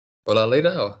Hola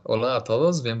Lida, hola a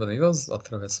todos, bienvenidos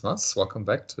otra vez más. Welcome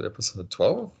back to episode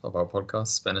 12 of our podcast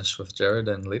Spanish with Jared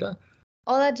and Lida.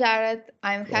 Hola, Jared.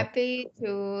 I'm Hola. happy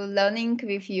to learning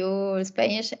with you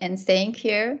Spanish and staying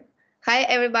here. Hi,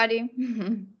 everybody.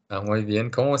 Muy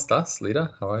bien, ¿cómo estás,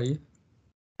 Lida? How are you?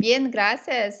 Bien,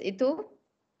 gracias. ¿Y tú?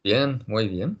 Bien, muy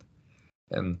bien.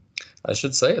 And I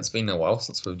should say it's been a while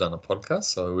since we've done a podcast,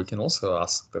 so we can also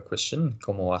ask the question,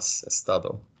 ¿Cómo has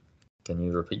estado? Can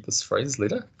you repeat this phrase,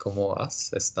 Lida? ¿Cómo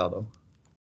has estado?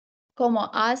 ¿Cómo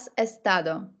has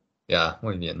estado? Yeah,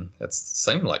 muy bien. It's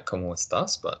the same like ¿Cómo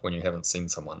estás? But when you haven't seen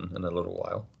someone in a little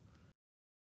while.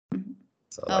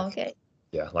 So like, Okay.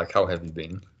 yeah, like how have you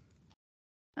been?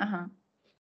 Uh-huh.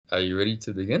 Are you ready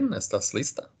to begin? ¿Estás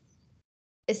lista?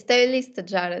 Estoy listo,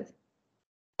 Jared.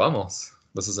 Vamos.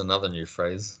 This is another new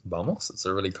phrase. Vamos. It's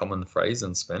a really common phrase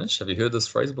in Spanish. Have you heard this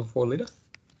phrase before, Lida?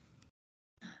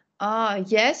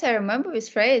 Yes, I remember this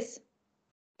phrase.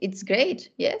 It's great.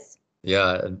 Yes.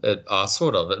 Yeah,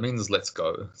 sort of. It means let's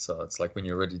go. So it's like when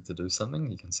you're ready to do something,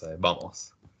 you can say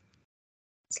vamos.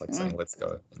 It's like saying let's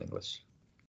go in English.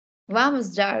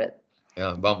 Vamos, Jared.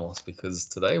 Yeah, vamos, because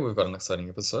today we've got an exciting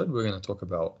episode. We're going to talk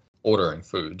about ordering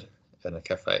food in a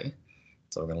cafe.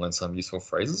 So we're going to learn some useful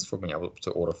phrases for being able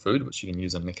to order food, which you can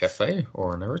use in a cafe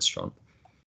or in a restaurant.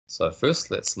 So first,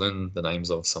 let's learn the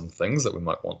names of some things that we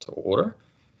might want to order.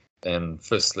 And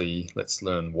firstly, let's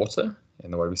learn water.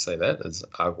 And the way we say that is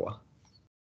agua.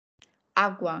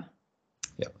 Agua.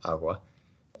 Yeah, agua.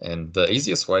 And the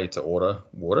easiest way to order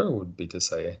water would be to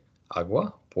say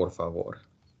agua, por favor.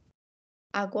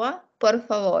 Agua, por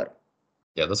favor.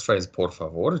 Yeah, this phrase, por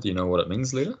favor, do you know what it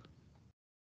means, Lita?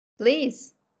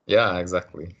 Please. Yeah,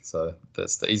 exactly. So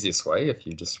that's the easiest way. If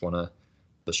you just want to,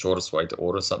 the shortest way to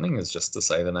order something is just to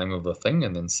say the name of the thing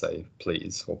and then say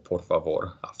please or por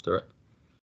favor after it.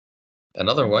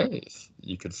 Another way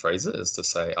you could phrase it is to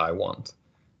say I want.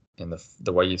 And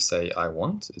the way you say I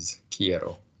want is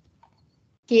quiero.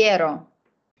 Quiero.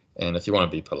 And if you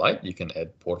want to be polite, you can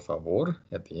add por favor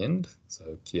at the end.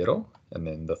 So quiero, and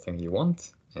then the thing you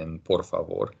want, and por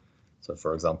favor. So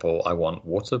for example, I want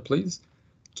water, please.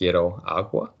 Quiero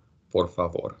agua, por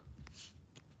favor.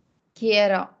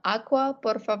 Quiero agua,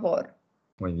 por favor.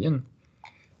 Muy bien.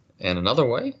 And another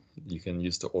way you can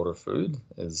use to order food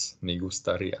is me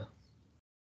gustaría.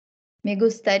 Me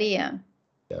gustaría.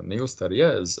 Yeah, me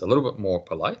gustaría is a little bit more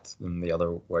polite than the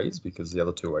other ways because the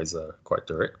other two ways are quite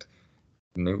direct.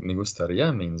 Me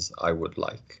gustaría means I would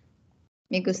like.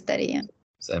 Me gustaría.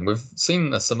 And we've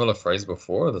seen a similar phrase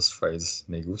before, this phrase,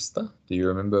 me gusta. Do you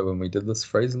remember when we did this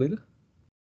phrase, Lita?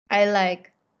 I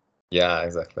like. Yeah,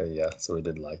 exactly. Yeah. So we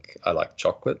did I like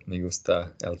chocolate, me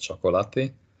gusta el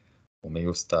chocolate, or me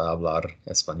gusta hablar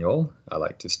español. I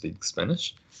like to speak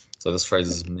Spanish. So this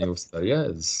phrase, me gustaría,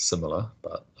 is similar,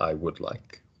 but I would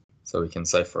like. So we can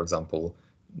say, for example,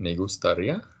 me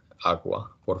gustaría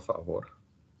agua, por favor.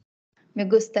 Me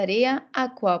gustaría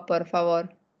agua, por favor.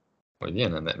 Muy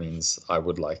bien, and that means I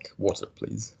would like water,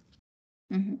 please.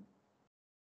 Mm-hmm.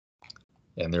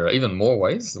 And there are even more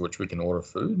ways in which we can order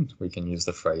food. We can use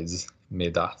the phrase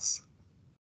me das.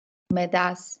 Me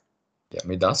das. Yeah,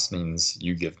 me das means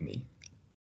you give me.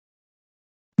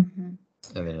 Mm-hmm.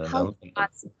 And then How another to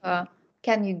ask,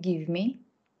 can you give me?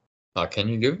 can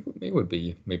you give me would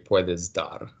be me puedes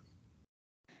dar.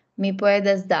 Me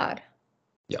puedes dar.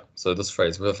 Yeah, so this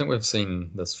phrase, well, I think we've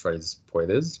seen this phrase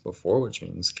puedes before, which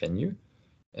means can you.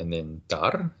 And then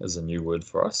dar is a new word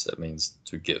for us. It means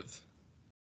to give.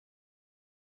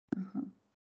 Uh-huh.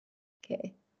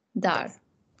 Okay. Dar.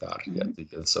 Dar, Mm-hmm. yeah, to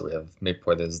give. So we have me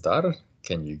puedes dar,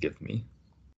 can you give me?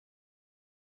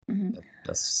 Mm-hmm.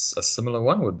 A similar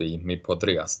one would be me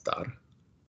podrías dar.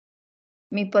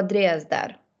 Me podrías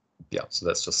dar. Yeah, so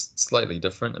that's just slightly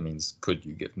different. It means could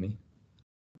you give me?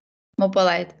 More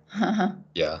polite.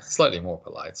 Yeah, slightly more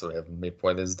polite. So we have me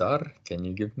puedes dar, can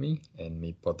you give me? And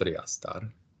me podrías dar,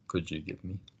 could you give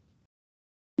me?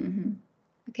 Mm-hmm.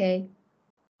 Okay.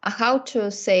 How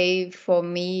to say for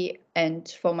me and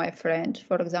for my friend,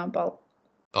 for example?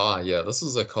 Yeah, this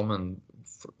is a common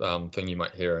thing you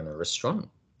might hear in a restaurant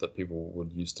that people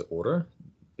would use to order.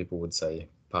 People would say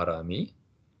para mí.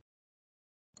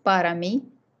 Para mí.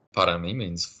 Para mí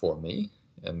means for me,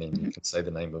 and then you can say the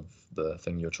name of the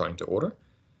thing you're trying to order.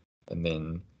 And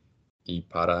then y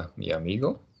para mi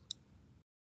amigo.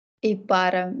 Y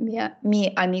para mi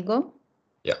amigo.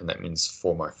 Yeah, and that means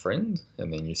for my friend.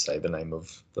 And then you say the name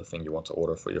of the thing you want to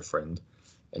order for your friend.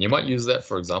 And you might use that,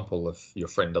 for example, if your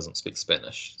friend doesn't speak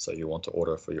Spanish, so you want to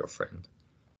order for your friend.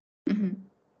 Mm-hmm.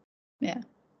 Yeah.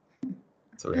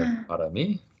 So we have para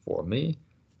mí, for me,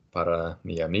 para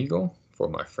mi amigo, for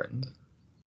my friend.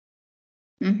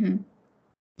 Mm-hmm.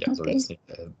 Yeah, so we Okay. just need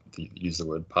to use the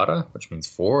word para, which means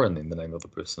for, and then the name of the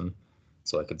person.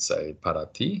 So I could say para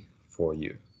ti, for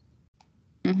you.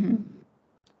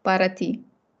 Para ti.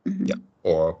 Yeah,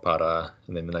 or para,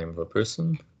 and then the name of a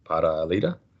person, para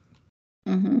Lida.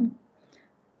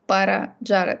 Para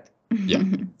Jared. Yeah,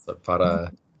 so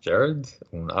para Jared,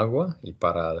 un agua, y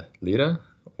para Lida,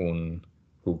 un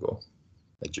jugo,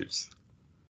 a juice.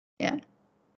 Yeah,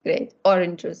 great.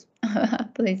 Orange juice,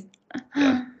 please.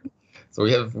 Yeah. So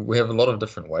we have a lot of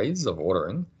different ways of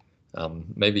ordering.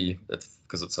 Maybe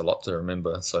because it's a lot to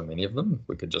remember so many of them,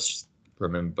 we could just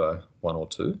remember one or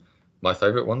two. My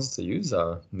favorite ones to use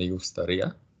are me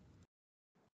gustaria.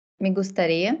 Me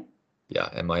gustaría. Yeah,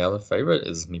 and my other favorite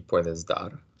is me puedes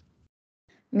dar.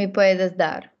 Me puedes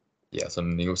dar. Yeah, so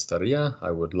me gustaria, I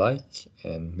would like,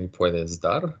 and me puedes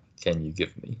dar, can you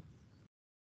give me?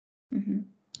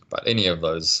 But any of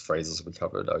those phrases we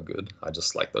covered are good. I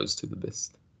just like those two the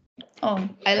best. Oh,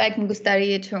 I like me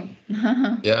gustaría too.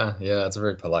 Yeah, it's a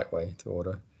very polite way to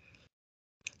order.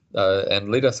 And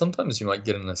Lita, sometimes you might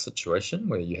get in a situation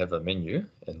where you have a menu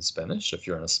in Spanish, if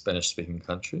you're in a Spanish-speaking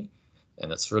country,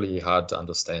 and it's really hard to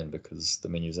understand because the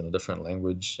menu's in a different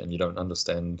language and you don't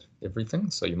understand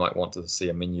everything. So you might want to see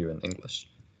a menu in English.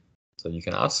 So you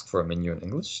can ask for a menu in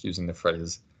English using the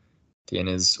phrase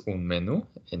 "Tienes un menú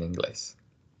en inglés?"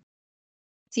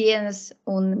 ¿Tienes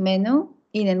un menú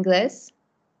en inglés?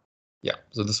 Yeah,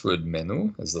 so this word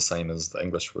menu is the same as the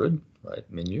English word, right?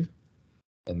 Menu.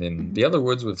 And then the other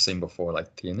words we've seen before,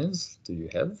 like tienes, do you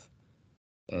have?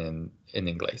 And en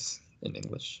inglés, in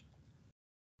English.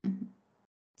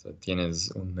 So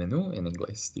tienes un menú en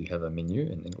inglés. Do you have a menu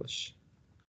in English?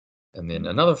 And then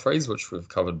another phrase which we've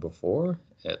covered before,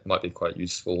 it might be quite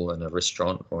useful in a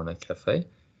restaurant or in a cafe,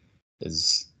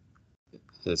 is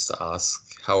to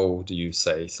ask, how do you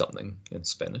say something in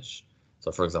Spanish?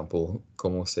 So for example,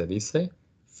 ¿cómo se dice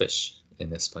fish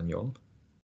en español?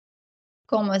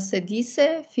 ¿Cómo se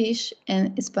dice fish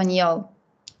en español?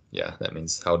 Yeah, that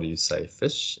means how do you say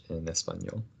fish in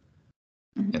español?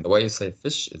 And the way you say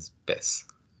fish is pez.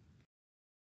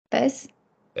 Pez?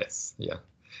 Pez, yeah.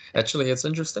 Actually, it's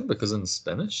interesting because in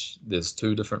Spanish, there's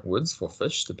two different words for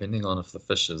fish depending on if the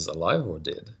fish is alive or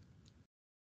dead.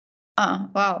 Ah,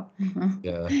 wow.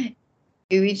 Yeah.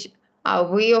 Which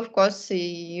we of course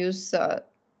use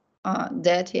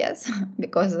that, yes,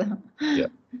 because Yeah.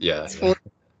 it's food.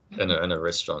 In a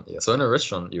restaurant, yeah. So in a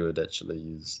restaurant, you would actually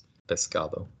use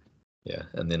pescado. Yeah.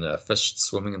 And then a fish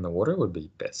swimming in the water would be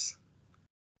pez.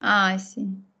 Ah, I see.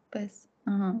 Pez.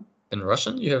 In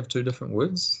Russian, you have two different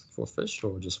words for fish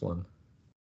or just one?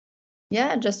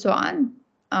 Yeah, just one.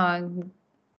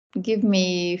 Give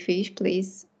me fish,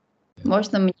 please. Yeah.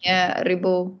 Можно мне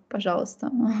рыбу, пожалуйста?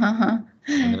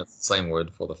 And then it's the same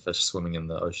word for the fish swimming in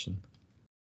the ocean.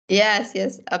 Yes,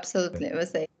 absolutely. The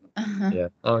same. Yeah.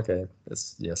 Oh, okay.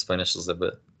 Spanish is a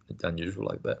bit unusual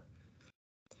like that.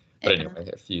 But anyway,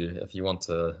 if you want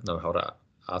to know how to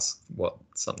ask what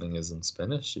something is in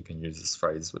Spanish, you can use this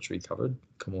phrase which we covered,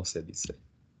 ¿Cómo se dice?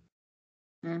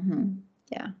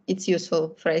 Yeah, it's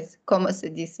useful phrase. ¿Cómo se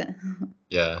dice?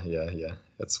 Yeah.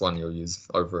 It's one you'll use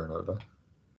over and over.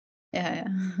 Yeah.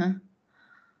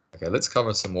 Okay, let's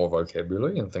cover some more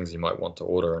vocabulary and things you might want to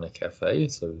order in a cafe.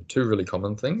 So two really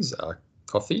common things are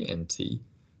coffee and tea.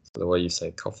 So the way you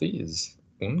say coffee is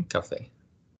un café.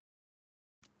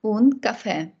 Un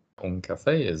café. Un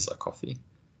café is a coffee.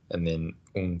 And then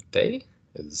un té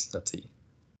is a tea.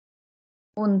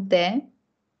 Un té.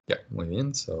 Yeah, muy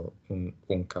bien. So un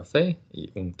café y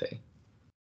un té.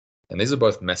 And these are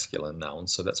both masculine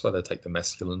nouns, so that's why they take the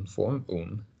masculine form,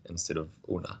 un, instead of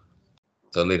una.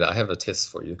 So Lita, I have a test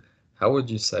for you. How would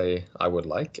you say, I would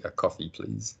like a coffee,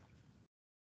 please?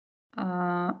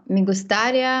 Me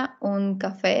gustaría un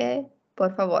café,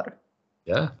 por favor.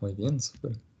 Yeah, muy bien,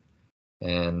 super.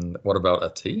 And what about a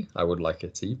tea? I would like a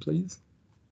tea, please.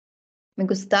 Me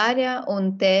gustaría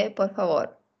un té, por favor.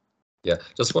 Yeah,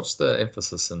 just watch the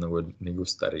emphasis in the word me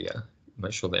gustaría.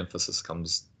 Make sure the emphasis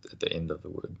comes at the end of the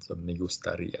word. So me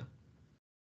gustaría.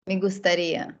 Me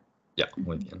gustaría. Yeah,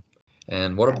 muy bien.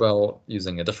 And what about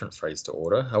using a different phrase to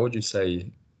order? How would you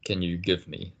say, can you give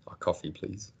me a coffee,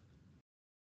 please?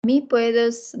 ¿Me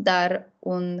puedes dar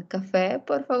un café,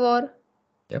 por favor?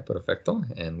 Yeah, perfecto.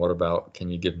 And what about, can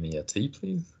you give me a tea,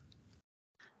 please?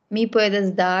 ¿Me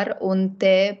puedes dar un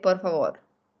té, por favor?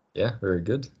 Yeah, very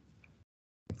good.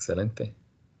 Excelente.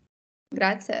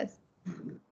 Gracias.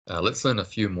 Let's learn a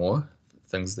few more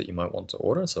things that you might want to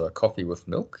order. So a coffee with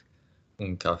milk,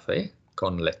 un café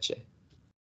con leche.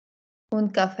 Un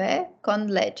café con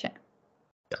leche.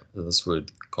 Yeah, so this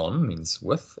word con means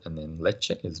with, and then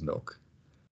leche is milk.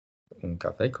 Un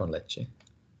café con leche.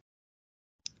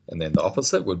 And then the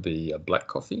opposite would be a black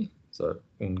coffee. So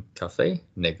un café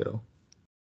negro.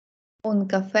 Un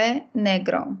café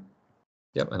negro.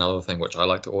 Yep, another thing which I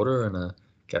like to order in a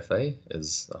cafe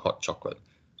is a hot chocolate.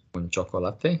 Un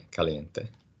chocolate caliente.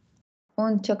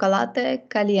 Un chocolate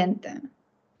caliente.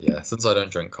 Yeah, since I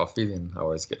don't drink coffee, then I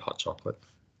always get hot chocolate.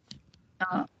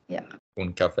 Yeah.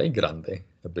 Un café grande,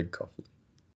 a big coffee.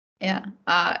 Yeah.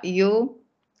 You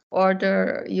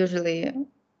order usually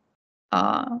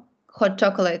hot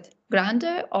chocolate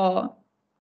grande or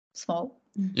small?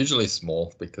 Usually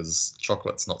small because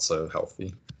chocolate's not so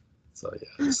healthy. So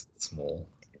yeah, just small.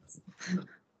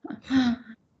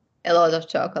 A lot of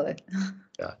chocolate.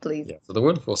 Yeah. Please. Yeah. So the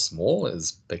word for small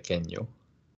is pequeño.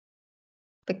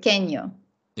 Pequeño.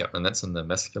 Yeah, and that's in the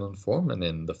masculine form, and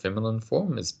then the feminine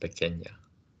form is pequeña.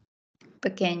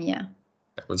 Pequeña.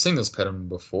 We've seen this pattern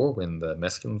before when the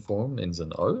masculine form ends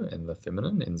in O and the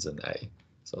feminine ends in A.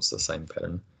 So it's the same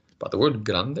pattern. But the word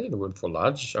grande, the word for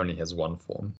large, only has one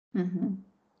form. Mm-hmm.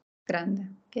 Grande.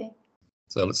 Okay.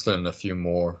 So let's learn a few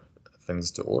more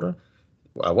things to order.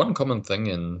 One common thing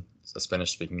in the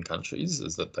Spanish-speaking countries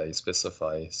is that they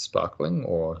specify sparkling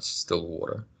or still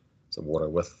water. So water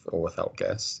with or without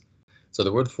gas. So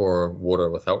the word for water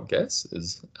without gas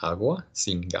is agua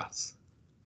sin gas.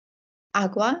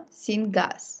 Agua sin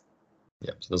gas.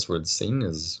 Yep, so this word sin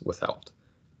is without,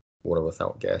 water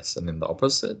without gas. And then the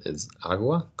opposite is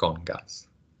agua con gas.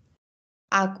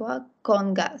 Agua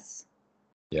con gas.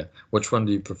 Yeah, which one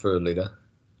do you prefer, Lita?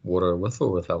 Water with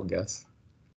or without gas?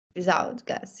 Without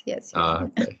gas, yes.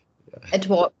 Okay. Yeah. And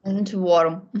warm.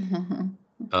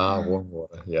 Warm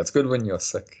water. Yeah, it's good when you're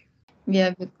sick.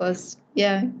 Yeah, because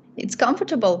it's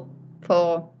comfortable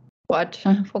for what?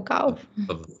 For cow.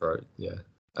 For the throat, yeah.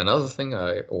 Another thing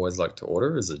I always like to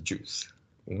order is a juice.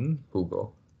 Un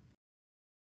jugo.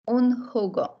 Un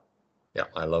jugo. Yeah,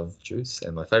 I love juice,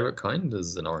 and my favorite kind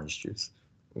is an orange juice.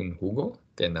 Un jugo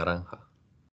de naranja.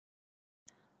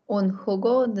 Un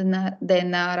jugo de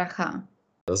naranja.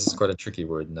 This is quite a tricky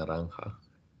word, naranja.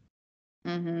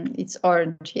 It's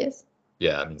orange, yes.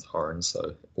 Yeah, it means orange,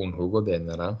 so un jugo de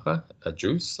naranja, a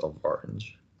juice of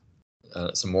orange.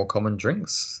 Some more common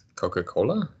drinks.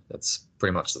 Coca-Cola, that's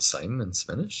pretty much the same in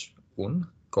Spanish. Un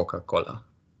Coca-Cola.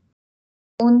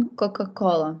 Un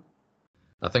Coca-Cola.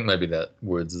 I think maybe that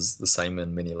words is the same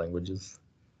in many languages.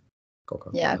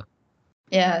 Coca-Cola. Yeah.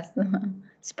 Yes.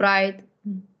 Sprite.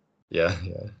 Yeah.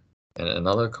 And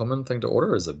another common thing to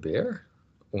order is a beer.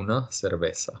 Una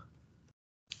cerveza.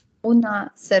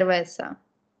 Una cerveza.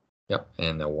 Yep.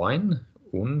 And a wine.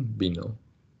 Un vino.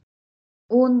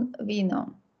 Un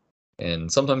vino.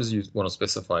 And sometimes you want to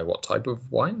specify what type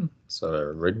of wine. So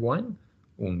a red wine.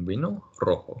 Un vino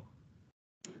rojo.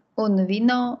 Un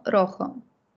vino rojo.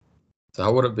 So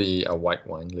how would it be a white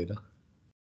wine, Lita?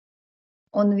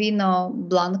 Un vino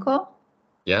blanco.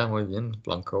 Yeah, muy bien.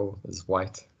 Blanco is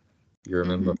white. You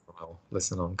remember from our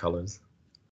lesson on colors.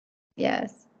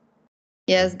 Yes.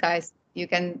 Yes, guys. You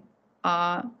can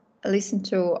listen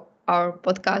to our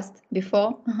podcast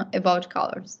before about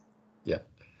colors. Yeah.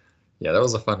 Yeah, that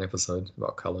was a fun episode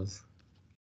about colors.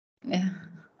 Yeah.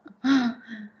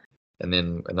 And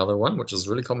then another one, which is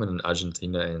really common in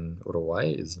Argentina and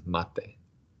Uruguay, is mate.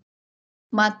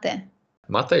 Mate.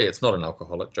 Mate, it's not an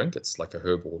alcoholic drink. It's like a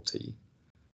herbal tea.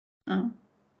 Oh.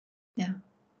 Yeah.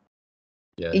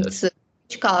 Yeah. It's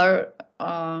which color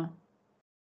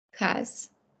has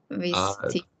this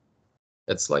tea?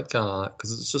 It's like,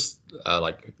 because it's just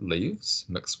like leaves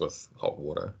mixed with hot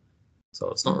water. So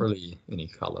it's not really any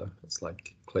color. It's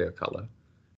like clear color.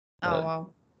 Oh, wow.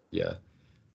 Yeah.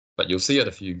 But you'll see it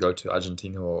if you go to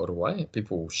Argentina or Uruguay,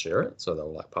 people will share it. So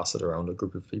they'll like pass it around a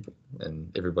group of people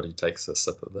and everybody takes a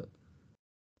sip of it.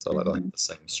 So like the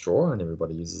same straw and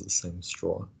everybody uses the same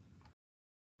straw.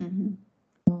 Yeah.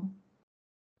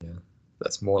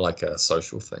 That's more like a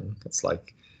social thing. It's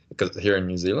like, because here in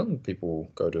New Zealand, people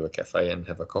go to a cafe and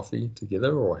have a coffee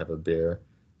together or have a beer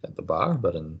at the bar.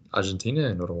 But in Argentina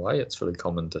and Uruguay, it's really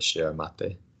common to share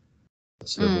mate.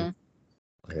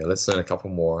 Okay, let's learn a couple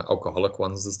more alcoholic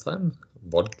ones this time.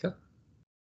 Vodka.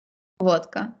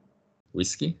 Vodka.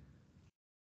 Whiskey.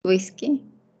 Whiskey.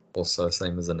 Also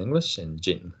same as in English. And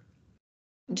gin.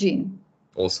 Gin.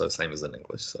 Also same as in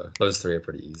English. So those three are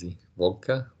pretty easy.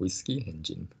 Vodka, whiskey, and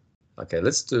gin. Okay,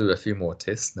 let's do a few more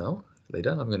tests now.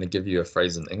 Later, I'm going to give you a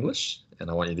phrase in English, and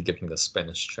I want you to give me the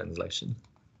Spanish translation.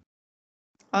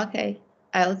 Okay,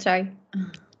 I'll try.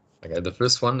 Okay, the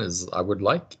first one is, I would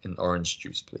like an orange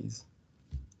juice, please.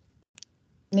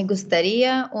 Me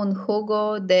gustaría un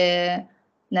jugo de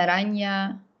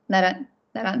naranja.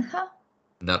 ¿Naranja?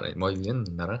 Muy bien,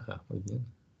 naranja, muy bien.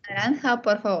 Naranja,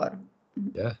 por favor.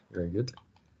 Yeah, very good.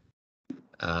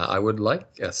 I would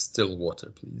like a still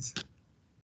water, please.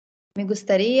 Me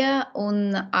gustaría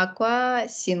un agua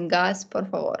sin gas, por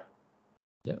favor.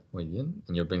 Yeah, muy bien.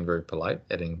 And you're being very polite,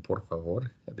 adding por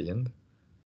favor at the end.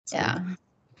 That's Yeah.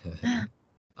 good.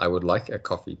 I would like a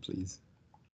coffee, please.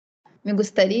 Me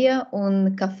gustaría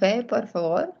un café, por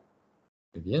favor.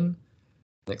 Muy bien.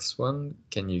 Next one,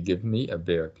 can you give me a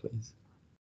beer, please?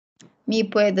 ¿Me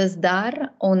puedes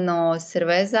dar una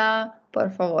cerveza, por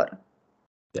favor?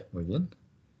 Yeah, muy bien.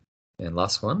 And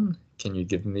last one, can you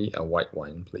give me a white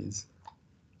wine, please?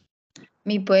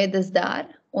 ¿Me puedes dar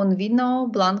un vino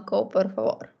blanco, por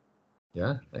favor?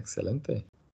 Yeah, excelente.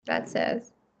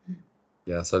 Gracias.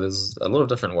 Yeah, so there's a lot of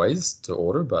different ways to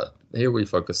order, but here we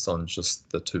focused on just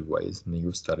the two ways. Me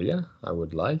gustaría, I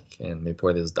would like, and me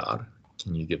puedes dar,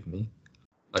 can you give me?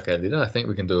 Okay, Lida, I think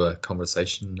we can do a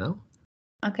conversation now.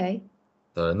 Okay.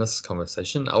 So in this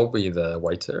conversation, I'll be the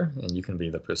waiter and you can be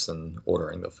the person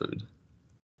ordering the food.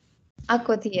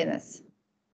 Aqua tienes.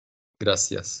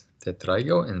 Gracias. Te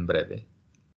traigo en breve.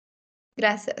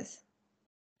 Gracias.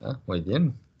 Ah, muy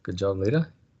bien. Good job, Lida.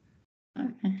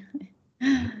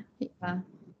 Yeah.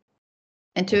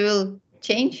 And we will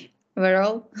change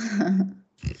overall.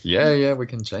 Yeah, we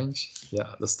can change.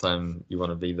 Yeah, this time you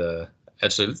want to be the...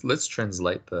 Actually, let's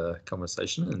translate the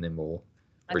conversation and then we'll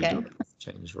Okay. redo it,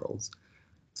 change roles.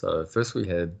 So first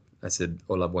I said,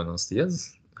 hola, buenos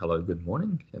dias. Hello, good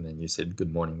morning. And then you said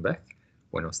good morning back.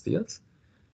 Buenos dias.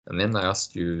 And then I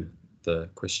asked you the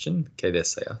question, ¿qué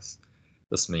deseas?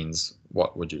 This means,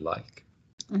 what would you like?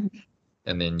 Mm-hmm.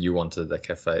 And then you wanted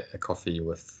a coffee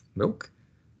with milk,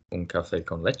 un café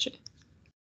con leche.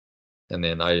 And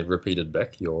then I repeated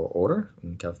back your order,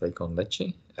 un café con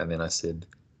leche. And then I said,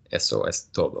 eso es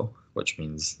todo, which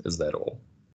means, is that all?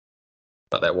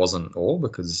 But that wasn't all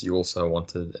because you also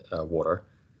wanted water.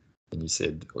 And you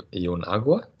said, y un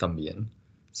agua también.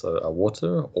 So a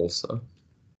water also.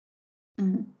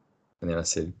 Mm-hmm. And then I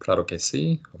said, claro que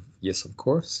sí, yes, of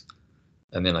course.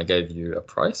 And then I gave you a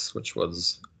price, which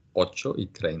was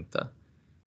 8.30,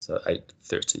 so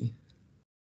 8.30,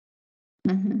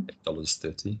 Mm-hmm.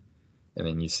 $8.30. And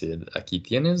then you said, aquí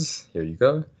tienes, here you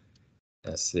go.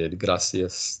 I said,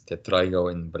 gracias, te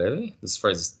traigo en breve. This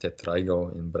phrase, te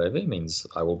traigo en breve, means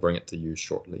I will bring it to you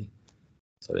shortly.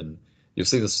 So you'll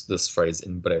see this phrase,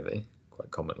 en breve,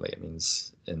 quite commonly. It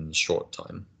means in short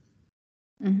time.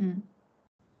 Mm-hmm.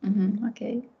 Mm-hmm.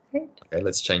 Okay, great. Okay,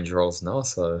 let's change roles now.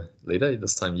 So, Lida,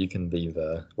 this time you can be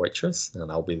the waitress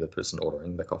and I'll be the person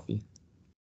ordering the coffee.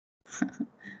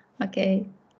 Okay.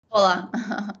 Hola.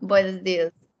 Buenos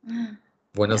días.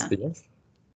 Buenos Yeah. días.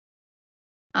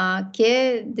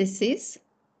 ¿Qué decís?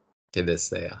 ¿Qué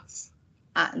deseas?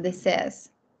 Deseas.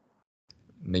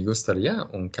 Me gustaría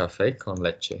un café con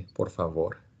leche, por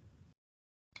favor.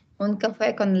 Un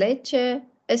café con leche.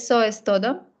 ¿Eso es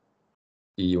todo?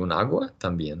 Y un agua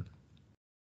también.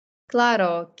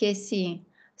 Claro que sí.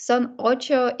 Son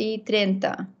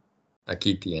 8:30.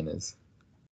 Aquí tienes.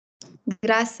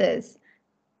 Gracias.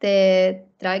 Te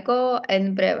traigo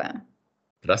en breve.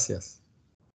 Gracias.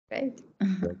 Great.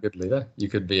 Very good, Lida. You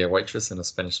could be a waitress in a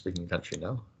Spanish-speaking country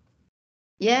now.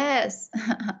 Yes,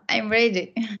 I'm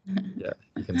ready. Yeah,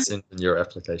 you can send in your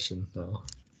application now.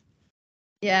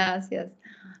 Yes.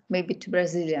 Maybe to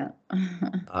Brazilian.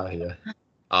 Yeah.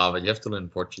 But you have to learn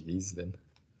Portuguese then.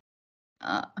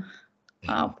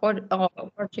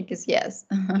 Portuguese, yes.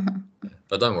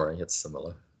 But don't worry, it's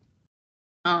similar.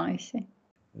 I see.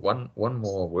 One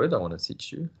more word I want to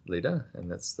teach you, Lida,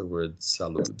 and that's the word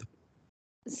salud.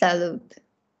 Salud.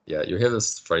 Yeah, you hear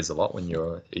this phrase a lot when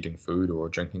you're eating food or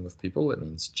drinking with people. It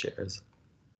means cheers.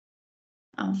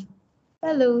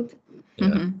 Salud.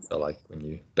 Yeah, so like when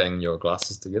you bang your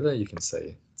glasses together, you can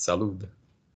say salud.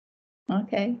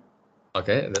 Okay.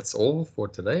 Okay, that's all for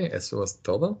today. Eso es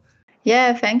todo.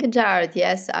 Yeah, thank you, Jared.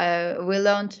 Yes, we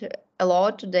learned a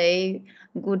lot today.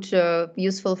 Good,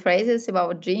 useful phrases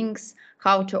about drinks,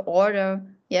 how to order.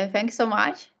 Yeah, thanks so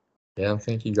much. Yeah, and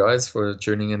thank you guys for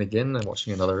tuning in again and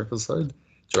watching another episode.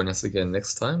 Join us again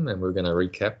next time, and we're going to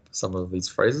recap some of these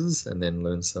phrases and then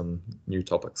learn some new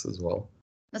topics as well.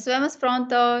 Nos vemos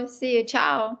pronto. See you.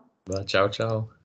 Ciao. Bye, ciao, ciao.